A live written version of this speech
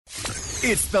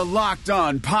It's the Locked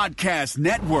On Podcast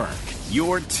Network,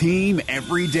 your team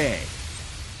every day.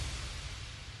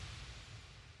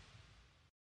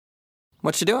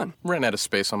 What you doing? Ran out of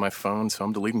space on my phone, so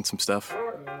I'm deleting some stuff.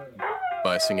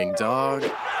 Bye, singing dog.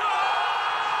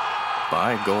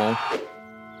 Bye, goal.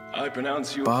 I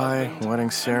pronounce you. Bye,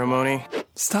 wedding ceremony.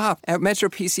 Stop. At Metro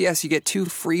PCS, you get 2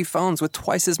 free phones with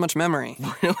twice as much memory.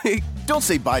 Really? Don't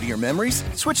say bye to your memories.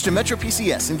 Switch to Metro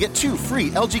PCS and get 2 free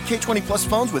LG K20 Plus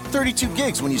phones with 32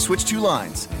 gigs when you switch 2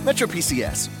 lines. Metro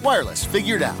PCS. Wireless.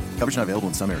 Figured out. Coverage not available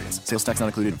in some areas. Sales tax not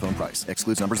included in phone price.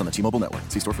 Excludes numbers on the T-Mobile network.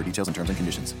 See store for details and terms and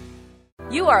conditions.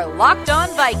 You are Locked On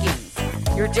Vikings,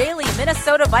 your daily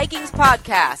Minnesota Vikings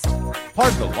podcast. Part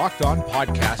of the Locked On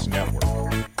Podcast Network.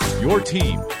 Your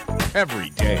team every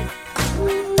day.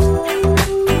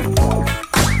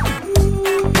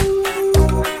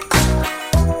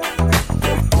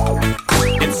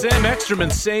 It's Sam Ekstrom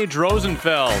and Sage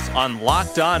Rosenfels on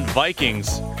Locked On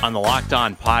Vikings on the Locked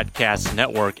On Podcast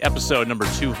Network, episode number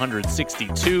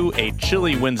 262, a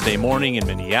chilly Wednesday morning in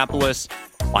Minneapolis.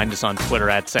 Find us on Twitter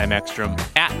at Sam Ekstrom,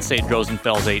 at Sage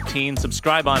Rosenfels 18.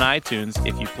 Subscribe on iTunes,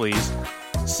 if you please.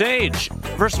 Sage,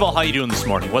 first of all, how you doing this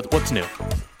morning? What's new?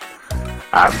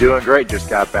 I'm doing great. Just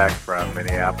got back from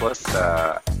Minneapolis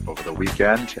over the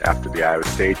weekend after the Iowa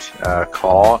State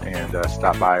call and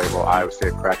stopped by Iowa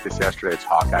State practice yesterday. It's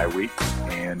Hawkeye week.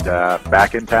 And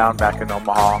back in town, back in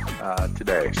Omaha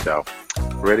today. So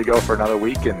ready to go for another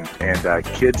week and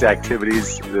kids'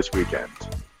 activities this weekend.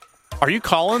 Are you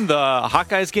calling the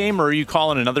Hawkeyes game, or are you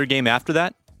calling another game after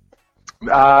that?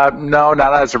 No,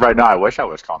 not as of right now. I wish I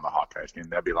was calling the Hawkeyes game.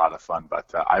 That'd be a lot of fun. But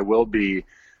I will be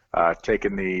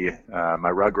taking my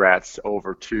Rugrats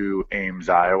over to Ames,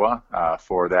 Iowa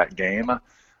for that game.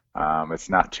 It's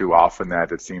not too often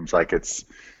that it seems like it's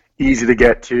easy to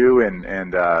get to,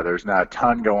 and there's not a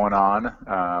ton going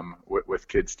on with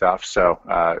kid stuff. So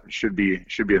should be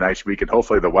a nice week, and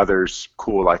hopefully the weather's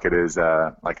cool like it is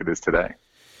today.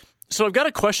 So I've got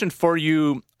a question for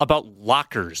you about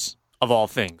lockers, of all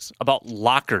things, about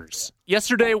lockers.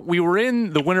 Yesterday, we were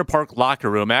in the Winter Park locker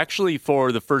room, actually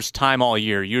for the first time all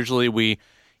year. Usually we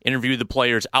interview the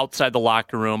players outside the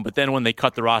locker room, but then when they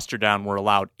cut the roster down, we're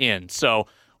allowed in. So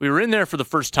we were in there for the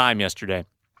first time yesterday.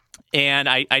 And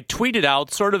I tweeted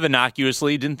out, sort of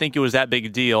innocuously, didn't think it was that big a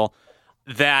deal,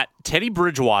 that Teddy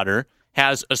Bridgewater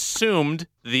has assumed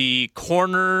the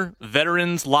corner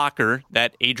veterans locker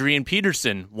that Adrian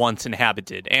Peterson once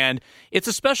inhabited. And it's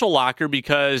a special locker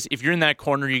because if you're in that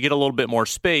corner, you get a little bit more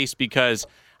space because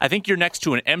I think you're next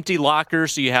to an empty locker,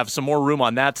 so you have some more room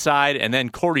on that side. And then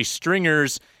Corey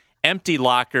Stringer's empty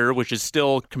locker, which is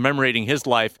still commemorating his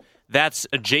life, that's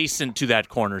adjacent to that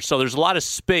corner. So there's a lot of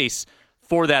space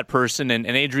for that person, and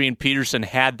Adrian Peterson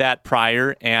had that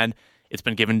prior, and it's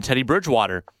been given to Teddy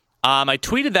Bridgewater. I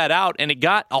tweeted that out, and it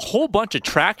got a whole bunch of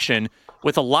traction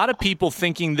with a lot of people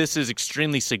thinking this is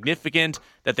extremely significant,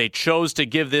 that they chose to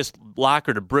give this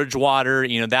locker to Bridgewater.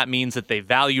 You know, that means that they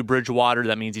value Bridgewater.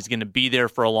 That means he's going to be there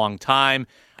for a long time.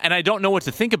 And I don't know what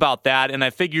to think about that, and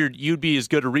I figured you'd be as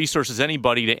good a resource as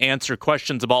anybody to answer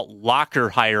questions about locker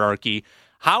hierarchy.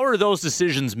 How are those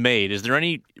decisions made? Is there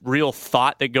any real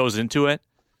thought that goes into it?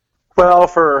 Well,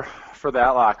 for that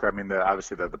locker, I mean,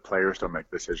 obviously the players don't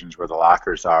make decisions where the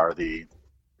lockers are. The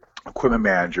equipment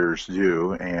managers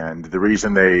do, and the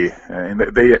reason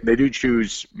they do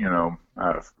choose,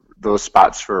 those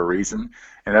spots for a reason.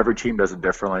 And every team does it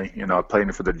differently. You know,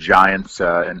 playing for the Giants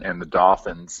and the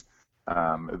Dolphins,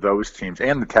 those teams,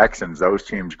 and the Texans, those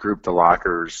teams group the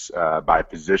lockers by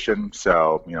position.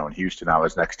 So, in Houston, I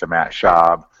was next to Matt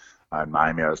Schaub. In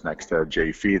Miami, I was next to Jay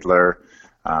Fiedler.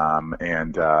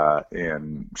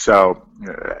 And so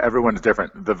everyone's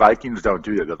different. The Vikings don't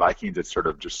do that. The Vikings, it's sort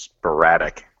of just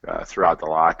sporadic throughout the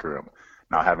locker room.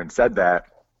 Now, having said that,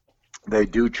 they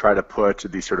do try to put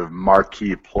these sort of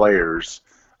marquee players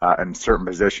in certain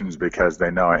positions because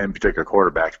they know, in particular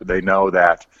quarterbacks, but they know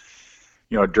that,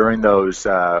 during those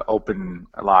open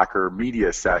locker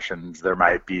media sessions, there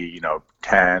might be,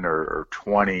 10 or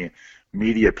 20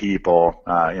 media people,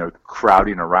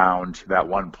 crowding around that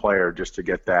one player just to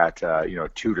get that,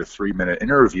 2 to 3 minute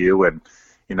interview. And,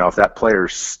 if that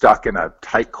player's stuck in a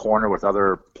tight corner with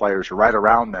other players right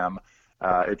around them,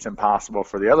 it's impossible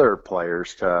for the other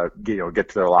players to, get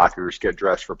to their lockers, get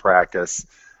dressed for practice,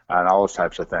 and all those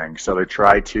types of things. So they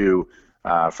try to,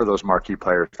 for those marquee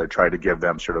players, they try to give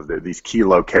them sort of these key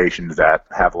locations that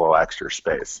have a little extra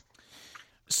space.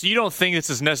 So you don't think this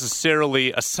is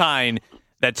necessarily a sign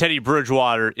that Teddy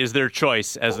Bridgewater is their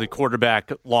choice as the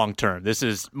quarterback long term? This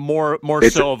is more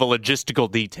so of a logistical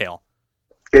detail.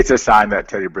 It's a sign that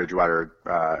Teddy Bridgewater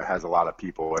has a lot of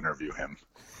people interview him.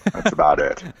 That's about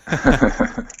it.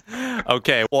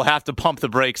 Okay, we'll have to pump the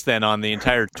brakes then on the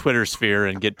entire Twitter sphere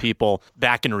and get people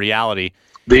back in reality.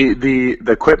 The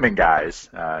equipment guys,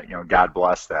 God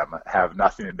bless them, have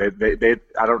nothing. They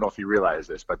I don't know if you realize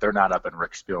this, but they're not up in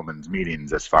Rick Spielman's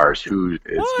meetings as far as who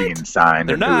is being signed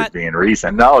and who is being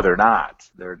re-signed. No, they're not.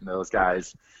 Those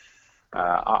guys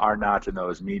are not in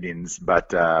those meetings, but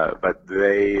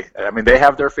they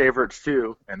have their favorites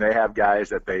too, and they have guys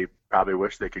that they probably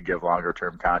wish they could give longer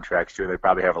term contracts to. They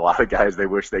probably have a lot of guys they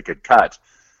wish they could cut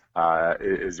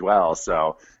as well.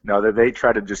 So no, they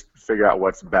try to just figure out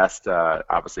what's best,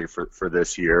 obviously for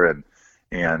this year,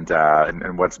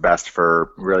 and what's best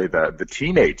for really the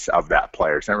teammates of that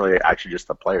player. It's not really actually just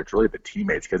the player; it's really the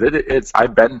teammates, because it's.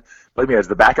 I've been, believe me, as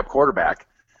the backup quarterback.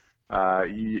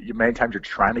 You many times you're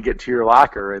trying to get to your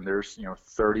locker, and there's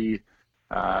 30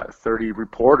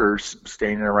 reporters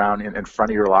standing around in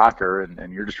front of your locker,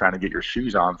 and you're just trying to get your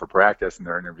shoes on for practice, and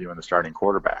they're interviewing the starting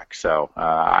quarterback. So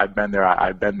I've been there.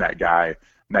 I've been that guy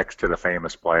next to the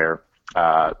famous player,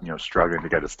 struggling to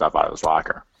get his stuff out of his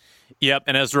locker. Yep,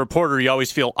 and as a reporter, you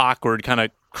always feel awkward, kind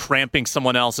of cramping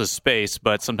someone else's space,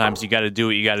 but sometimes you got to do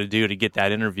what you got to do to get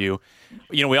that interview.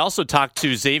 We also talked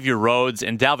to Xavier Rhodes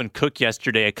and Dalvin Cook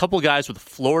yesterday, a couple guys with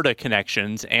Florida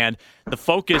connections, and the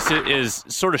focus is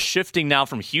sort of shifting now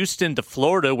from Houston to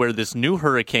Florida, where this new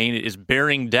hurricane is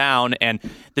bearing down, and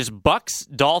this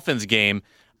Bucs-Dolphins game,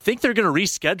 I think they're going to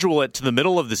reschedule it to the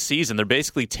middle of the season. They're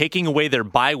basically taking away their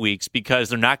bye weeks because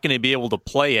they're not going to be able to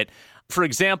play it. For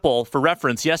example, for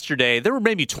reference, yesterday, there were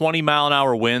maybe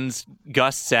 20-mile-an-hour winds,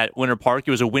 gusts at Winter Park.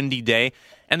 It was a windy day,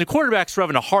 and the quarterbacks were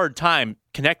having a hard time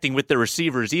connecting with their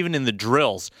receivers, even in the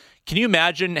drills. Can you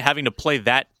imagine having to play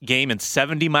that game in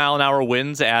 70-mile-an-hour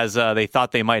winds as they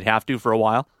thought they might have to for a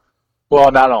while?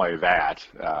 Well, not only that,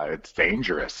 it's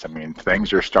dangerous. I mean,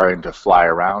 things are starting to fly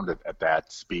around at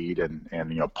that speed, and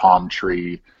palm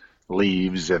tree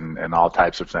leaves and all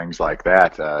types of things like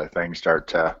that. Things start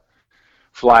to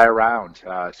fly around,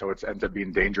 so it ends up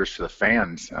being dangerous to the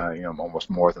fans, almost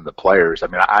more than the players. I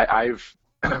mean, I've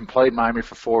played Miami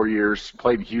for 4 years,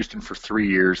 played in Houston for 3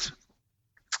 years.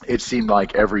 It seemed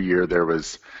like every year there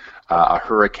was a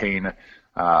hurricane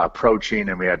approaching,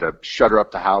 and we had to shutter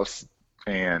up the house.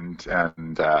 And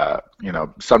sometimes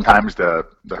the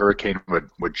hurricane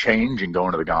would change and go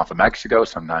into the Gulf of Mexico.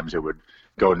 Sometimes it would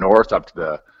go north up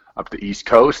to the East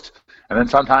Coast. And then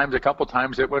sometimes, a couple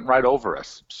times, it went right over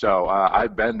us. So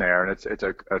I've been there, and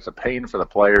it's a pain for the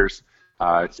players.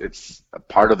 It's a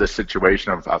part of the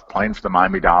situation of playing for the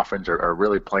Miami Dolphins, or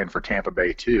really playing for Tampa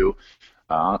Bay too,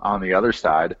 on the other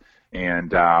side.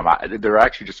 And they're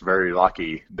actually just very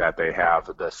lucky that they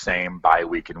have the same bye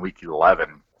week in Week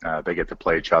 11. They get to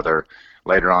play each other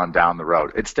later on down the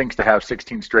road. It stinks to have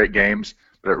 16 straight games,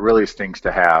 but it really stinks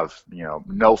to have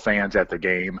no fans at the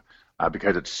game.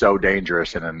 Because it's so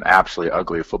dangerous, in an absolutely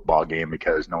ugly football game,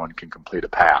 because no one can complete a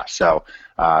pass. So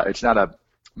it's not a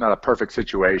perfect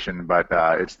situation, but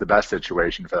it's the best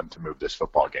situation for them to move this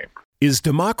football game. Is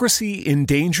democracy in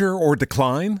danger or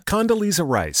decline? Condoleezza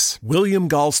Rice, William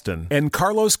Galston, and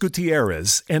Carlos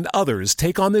Gutierrez and others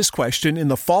take on this question in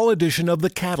the fall edition of The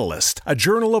Catalyst, a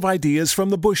journal of ideas from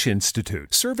the Bush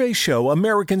Institute. Surveys show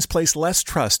Americans place less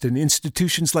trust in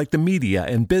institutions like the media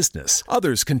and business.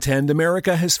 Others contend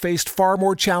America has faced far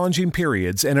more challenging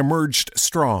periods and emerged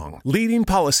strong. Leading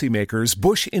policymakers,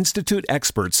 Bush Institute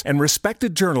experts, and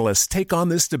respected journalists take on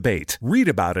this debate. Read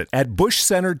about it at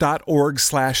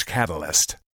bushcenter.org/catalyst.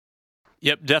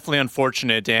 Yep, definitely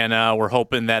unfortunate, and we're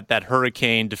hoping that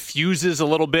hurricane diffuses a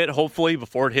little bit, hopefully,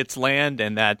 before it hits land,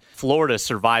 and that Florida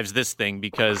survives this thing,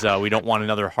 because we don't want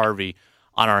another Harvey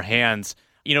on our hands.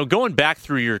 Going back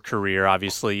through your career,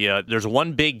 obviously, there's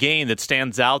one big game that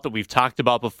stands out that we've talked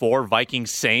about before,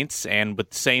 Vikings-Saints, and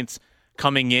with the Saints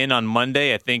coming in on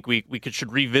Monday, I think we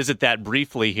should revisit that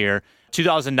briefly here.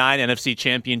 2009 NFC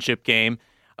Championship Game.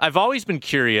 I've always been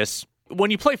curious, when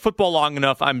you play football long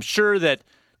enough, I'm sure that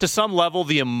to some level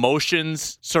the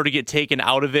emotions sort of get taken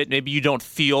out of it. Maybe you don't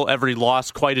feel every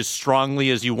loss quite as strongly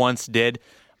as you once did.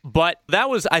 But that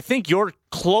was, I think, your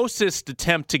closest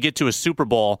attempt to get to a Super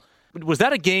Bowl. Was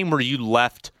that a game where you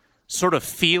left sort of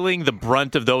feeling the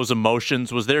brunt of those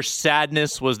emotions? Was there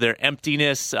sadness? Was there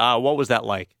emptiness? What was that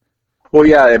like? Well,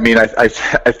 yeah, I mean, I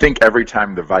think every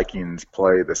time the Vikings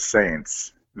play the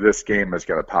Saints, this game is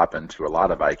going to pop into a lot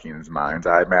of Vikings' minds.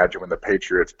 I imagine when the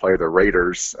Patriots play the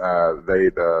Raiders,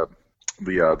 the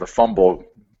fumble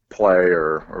play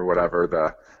or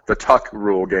whatever, the tuck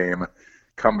rule game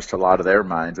comes to a lot of their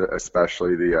minds,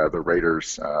 especially the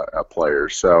Raiders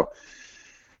players. So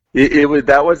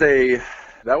that was a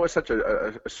that was such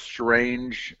a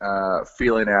strange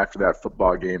feeling after that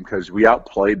football game because we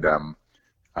outplayed them.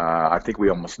 I think we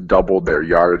almost doubled their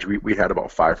yardage. We had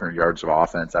about 500 yards of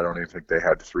offense. I don't even think they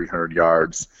had 300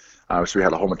 yards. So we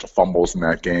had a whole bunch of fumbles in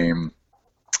that game.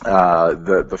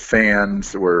 The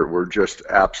fans were just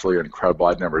absolutely incredible.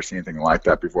 I'd never seen anything like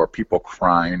that before. People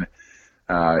crying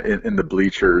in the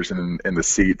bleachers and in the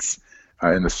seats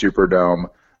in the Superdome.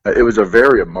 It was a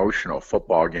very emotional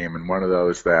football game, and one of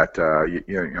those that I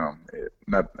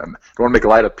don't want to make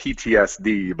light of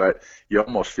PTSD, but you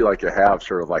almost feel like you have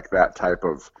sort of like that type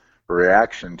of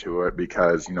reaction to it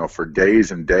because for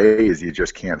days and days you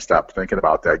just can't stop thinking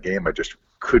about that game. I just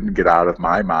couldn't get out of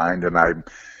my mind, and I'm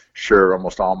sure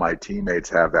almost all my teammates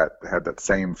had that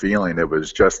same feeling. It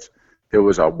was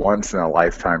a once in a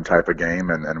lifetime type of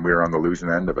game, and we were on the losing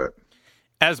end of it.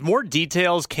 As more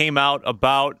details came out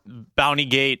about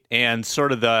Bountygate and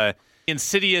sort of the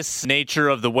insidious nature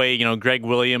of the way, Greg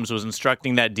Williams was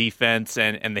instructing that defense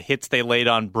and the hits they laid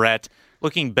on Brett,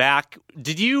 looking back,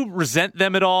 did you resent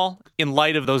them at all in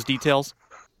light of those details?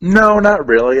 No, not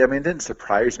really. I mean, it didn't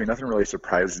surprise me. Nothing really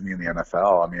surprises me in the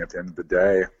NFL. I mean, at the end of the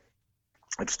day,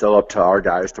 it's still up to our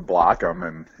guys to block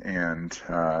them and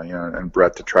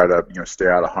Brett to try to stay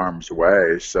out of harm's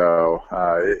way. So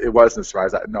it wasn't a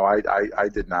surprise. I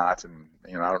did not, and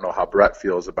I don't know how Brett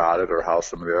feels about it or how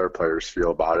some of the other players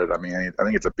feel about it. I mean, I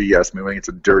think it's a BS move. I think it's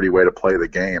a dirty way to play the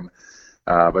game.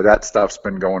 But that stuff's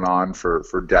been going on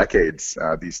for decades.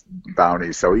 These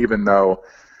bounties. So even though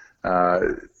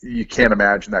you can't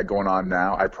imagine that going on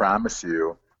now, I promise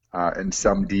you, in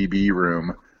some DB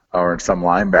room or in some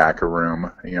linebacker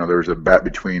room, there's a bet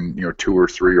between 2 or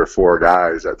 3 or 4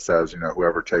 guys that says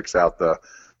whoever takes out the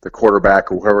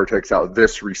quarterback or whoever takes out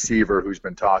this receiver who's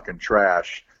been talking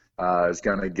trash is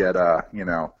going to get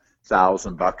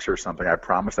 $1,000 or something. I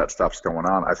promise that stuff's going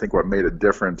on. I think what made it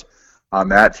different on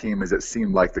that team is it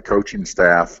seemed like the coaching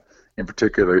staff, in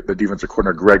particular the defensive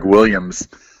coordinator Greg Williams,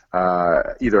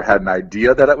 either had an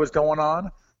idea that it was going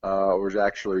on or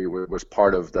was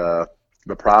part of the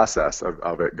process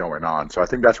of it going on. So I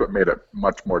think that's what made it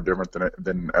much more different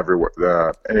than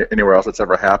anywhere else that's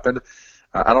ever happened.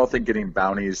 I don't think getting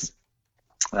bounties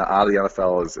out of the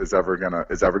NFL is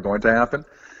ever going to happen.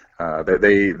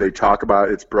 They talk about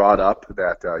it, it's brought up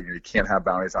that you can't have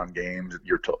bounties on games.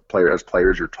 As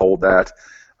players, you're told that.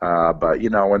 But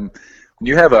when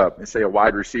you have a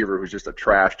wide receiver who's just a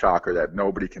trash talker that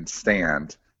nobody can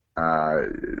stand,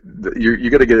 you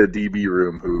got to get a DB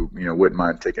room who wouldn't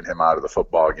mind taking him out of the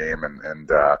football game, and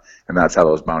that's how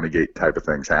those Bountygate type of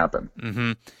things happen.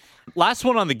 Mm-hmm. Last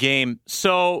one on the game.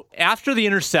 So after the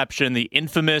interception, the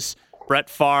infamous Brett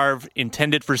Favre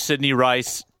intended for Sidney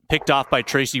Rice, picked off by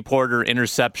Tracy Porter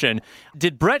interception.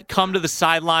 Did Brett come to the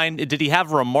sideline? Did he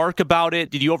have a remark about it?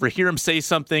 Did you overhear him say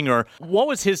something, or what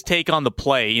was his take on the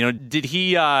play? Did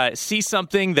he see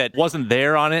something that wasn't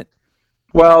there on it?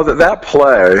 Well, that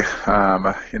play,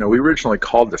 we originally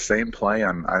called the same play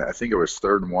on, I think it was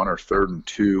 3rd and 1 or 3rd and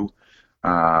 2,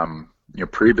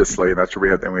 previously. That's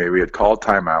where we had called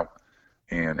timeout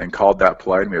and called that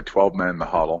play, and we had 12 men in the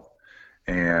huddle.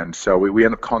 And so we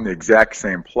ended up calling the exact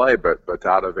same play, but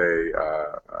out of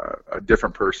a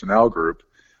different personnel group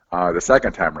the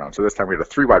second time around. So this time we had a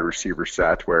 3 wide receiver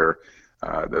set where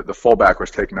the fullback was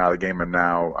taken out of the game, and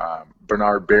now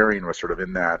Bernard Berring was sort of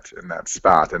in that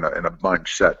spot in a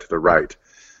bunch set to the right.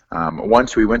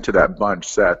 Once we went to that bunch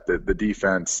set, the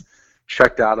defense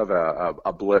checked out of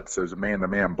a blitz. It was a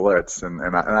man-to-man blitz,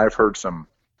 and I've heard some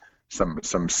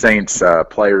Saints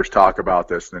players talk about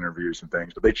this in interviews and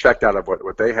things, but they checked out of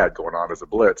what they had going on as a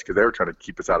blitz because they were trying to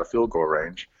keep us out of field goal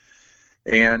range.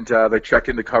 And they checked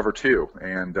into cover 2,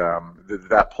 and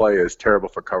that play is terrible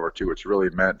for cover 2. It's really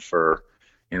meant for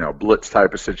blitz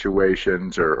type of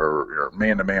situations or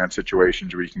man-to-man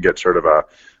situations where you can get sort of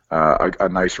a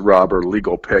nice rub or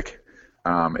legal pick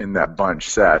in that bunch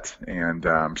set. And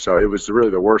so it was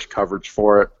really the worst coverage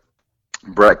for it.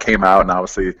 Brett came out, and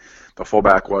obviously the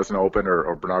fullback wasn't open,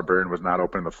 or Bernard Berring was not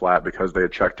open in the flat because they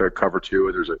had checked to cover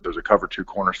 2. There's a cover 2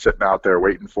 corner sitting out there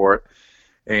waiting for it.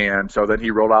 And so then he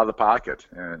rolled out of the pocket,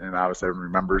 and obviously everyone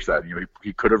remembers that.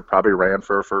 He could have probably ran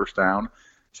for a first down.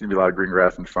 Seemed to be a lot of green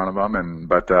grass in front of him,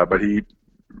 but he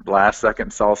last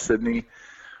second saw Sidney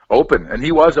open, and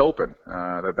he was open.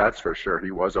 That's for sure.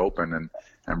 He was open,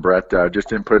 and Brett just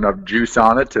didn't put enough juice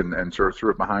on it, and sort of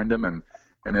threw it behind him, and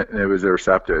it was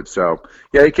intercepted. So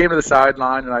yeah, he came to the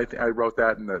sideline, and I wrote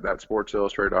that in that Sports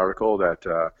Illustrated article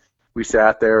that. We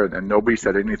sat there, and nobody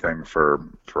said anything for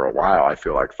a while. I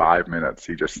feel like 5 minutes.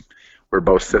 We're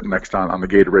both sitting next on the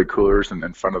Gatorade coolers and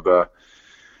in front of the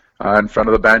in front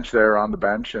of the bench there on the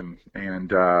bench, and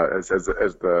as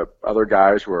the other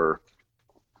guys were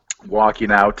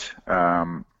walking out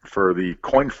for the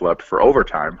coin flip for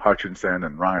overtime, Hutchinson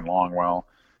and Ryan Longwell,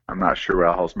 I'm not sure who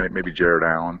else, maybe Jared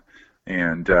Allen,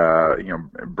 and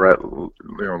Brett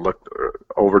looked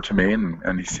over to me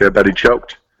and he said that he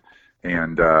choked,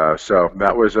 and so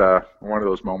that was one of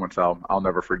those moments I'll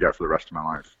never forget for the rest of my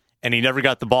life. And he never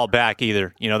got the ball back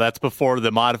either. That's before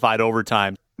the modified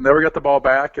overtime. Never got the ball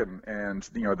back, and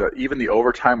even the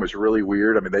overtime was really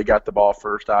weird. I mean, they got the ball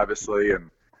first, obviously, and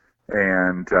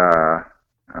there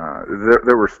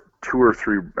were 2 or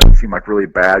 3 that seemed like really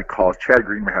bad calls. Chad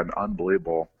Greenway had an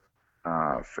unbelievable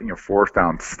fourth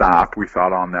down stop, we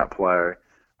thought, on that play.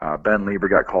 Ben Lieber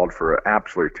got called for an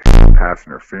absolutely terrible pass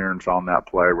interference on that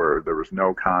play where there was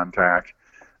no contact.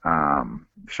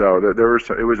 So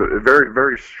it was a very,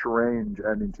 very strange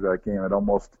ending to that game. It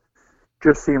almost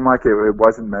just seemed like it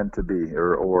wasn't meant to be,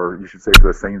 or you should say for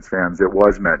the Saints fans, it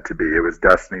was meant to be. It was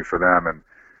destiny for them,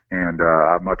 and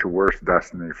a much worse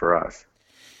destiny for us.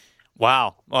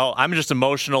 Wow. Well, I'm just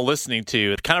emotional listening to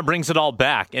you. It kind of brings it all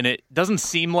back, and it doesn't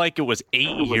seem like it was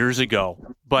 8 years ago,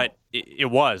 but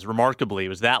it was, remarkably. It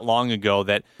was that long ago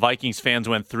that Vikings fans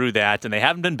went through that, and they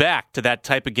haven't been back to that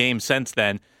type of game since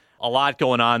then. A lot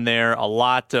going on there, a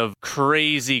lot of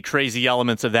crazy, crazy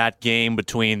elements of that game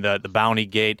between the bounty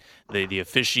gate, the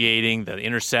officiating, the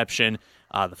interception,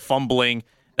 the fumbling.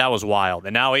 That was wild.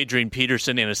 And now Adrian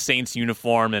Peterson in a Saints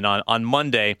uniform, and on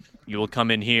Monday you will come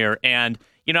in here. And,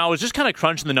 I was just kind of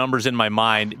crunching the numbers in my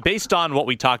mind based on what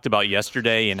we talked about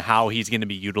yesterday and how he's going to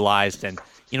be utilized. And,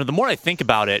 the more I think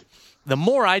about it, the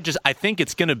more I think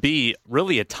it's going to be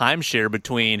really a timeshare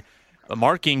between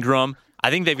Mark Ingram. I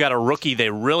think they've got a rookie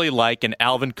they really like in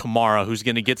Alvin Kamara who's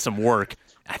going to get some work.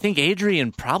 I think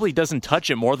Adrian probably doesn't touch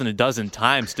it more than a dozen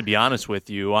times, to be honest with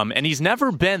you. And he's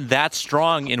never been that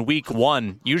strong in week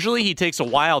 1. Usually he takes a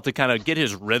while to kind of get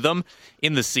his rhythm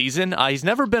in the season. He's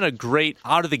never been a great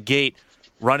out-of-the-gate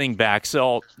running back.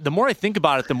 So the more I think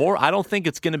about it, the more I don't think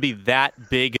it's going to be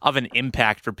that big of an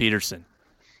impact for Peterson.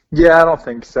 Yeah, I don't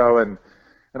think so. And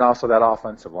also that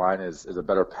offensive line is a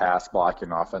better pass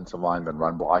blocking offensive line than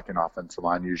run blocking offensive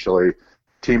line. Usually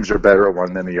teams are better at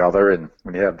one than the other, and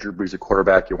when you have Drew Brees at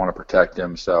quarterback, you want to protect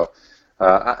him. So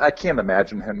I can't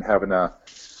imagine him having a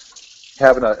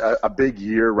big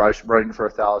year running for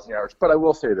 1,000 yards. But I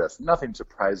will say this, nothing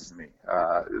surprises me.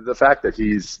 The fact that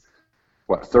he's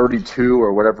 32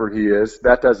 or whatever he is,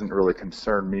 that doesn't really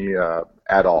concern me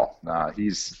at all.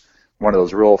 He's one of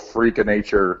those real freak of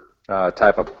nature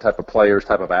type of players,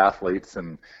 type of athletes,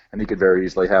 and he could very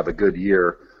easily have a good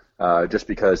year just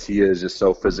because he is just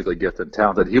so physically gifted and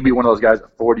talented. He'll be one of those guys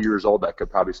at 40 years old that could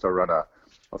probably still run a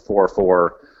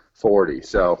 4.4 40.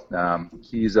 So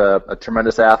he's a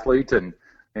tremendous athlete and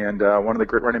one of the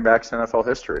great running backs in NFL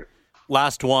history.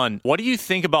 Last one. What do you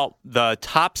think about the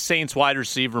top Saints wide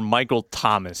receiver, Michael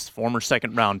Thomas, former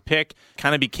second-round pick,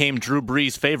 kind of became Drew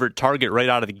Brees' favorite target right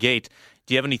out of the gate?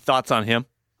 Do you have any thoughts on him?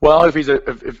 Well, if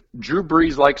Drew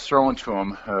Brees likes throwing to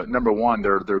him, number one,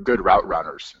 they're good route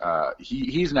runners.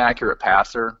 He's an accurate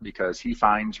passer because he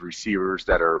finds receivers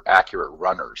that are accurate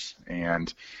runners,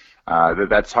 and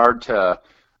that's hard to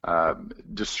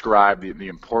describe the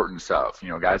importance of.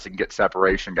 Guys that can get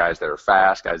separation, guys that are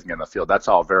fast, guys that get in the field. That's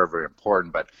all very, very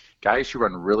important. But guys who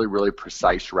run really, really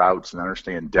precise routes and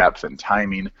understand depth and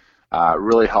timing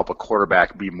really help a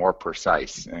quarterback be more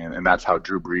precise, and that's how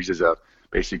Drew Brees is a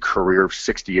basically career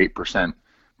 68%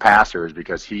 passers,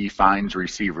 because he finds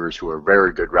receivers who are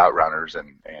very good route runners,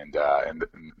 and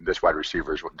this wide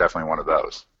receiver is definitely one of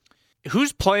those.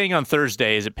 Who's playing on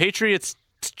Thursday? Is it Patriots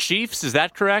Chiefs? Is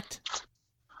that correct?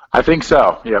 I think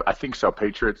so. Yeah, I think so.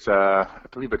 Patriots, I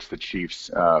believe it's the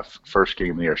Chiefs' first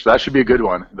game of the year. So that should be a good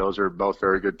one. Those are both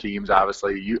very good teams,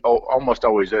 obviously. Almost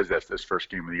always is this first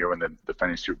game of the year when the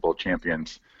defending Super Bowl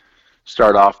champions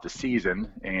start off the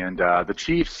season. And the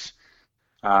Chiefs,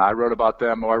 I wrote about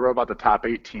them. I wrote about the top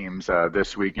 8 teams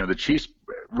this week. The Chiefs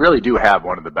really do have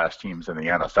one of the best teams in the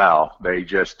NFL. They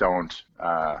just don't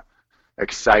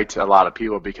excite a lot of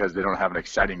people because they don't have an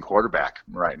exciting quarterback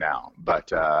right now.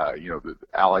 But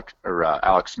Alex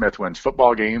Smith wins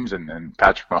football games, and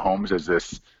Patrick Mahomes is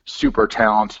this super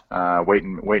talent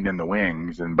waiting in the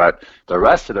wings. But the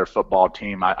rest of their football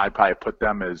team, I'd probably put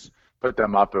them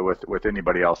up with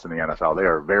anybody else in the NFL. They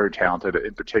are very talented,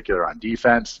 in particular on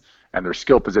defense, and their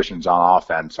skill positions on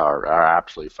offense are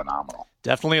absolutely phenomenal.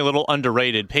 Definitely a little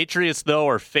underrated. Patriots, though,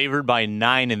 are favored by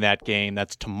 9 in that game.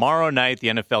 That's tomorrow night. The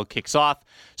NFL kicks off.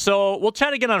 So we'll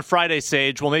chat again on Friday,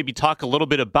 Sage. We'll maybe talk a little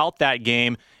bit about that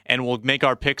game, and we'll make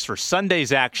our picks for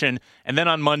Sunday's action. And then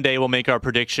on Monday, we'll make our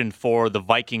prediction for the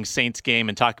Vikings-Saints game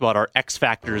and talk about our X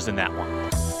factors in that one.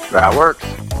 That works.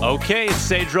 Okay, it's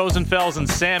Sage Rosenfels and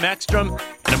Sam Ekstrom,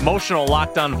 an emotional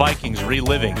Locked On Vikings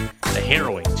reliving the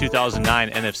harrowing 2009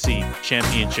 NFC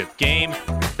Championship game.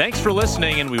 Thanks for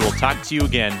listening, and we will talk to you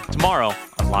again tomorrow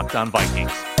on Locked On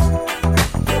Vikings.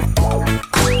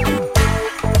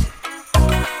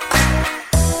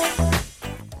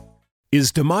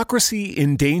 Is democracy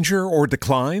in danger or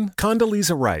decline?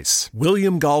 Condoleezza Rice,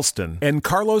 William Galston, and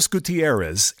Carlos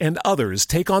Gutierrez and others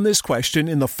take on this question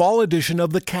in the fall edition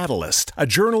of The Catalyst, a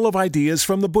journal of ideas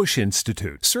from the Bush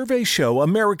Institute. Surveys show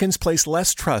Americans place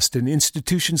less trust in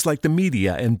institutions like the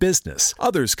media and business.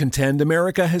 Others contend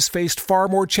America has faced far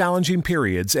more challenging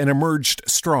periods and emerged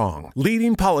strong.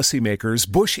 Leading policymakers,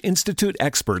 Bush Institute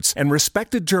experts, and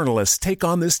respected journalists take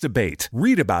on this debate.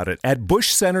 Read about it at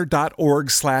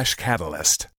bushcenter.org/catalyst.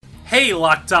 Hey,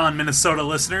 Locked On Minnesota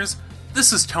listeners.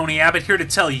 This is Tony Abbott here to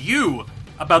tell you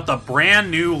about the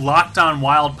brand new Locked On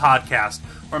Wild podcast,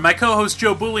 where my co-host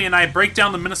Joe Booley and I break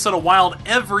down the Minnesota Wild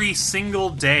every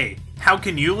single day. How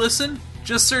can you listen?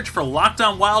 Just search for Locked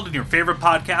On Wild in your favorite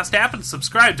podcast app and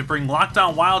subscribe to bring Locked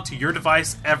On Wild to your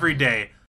device every day.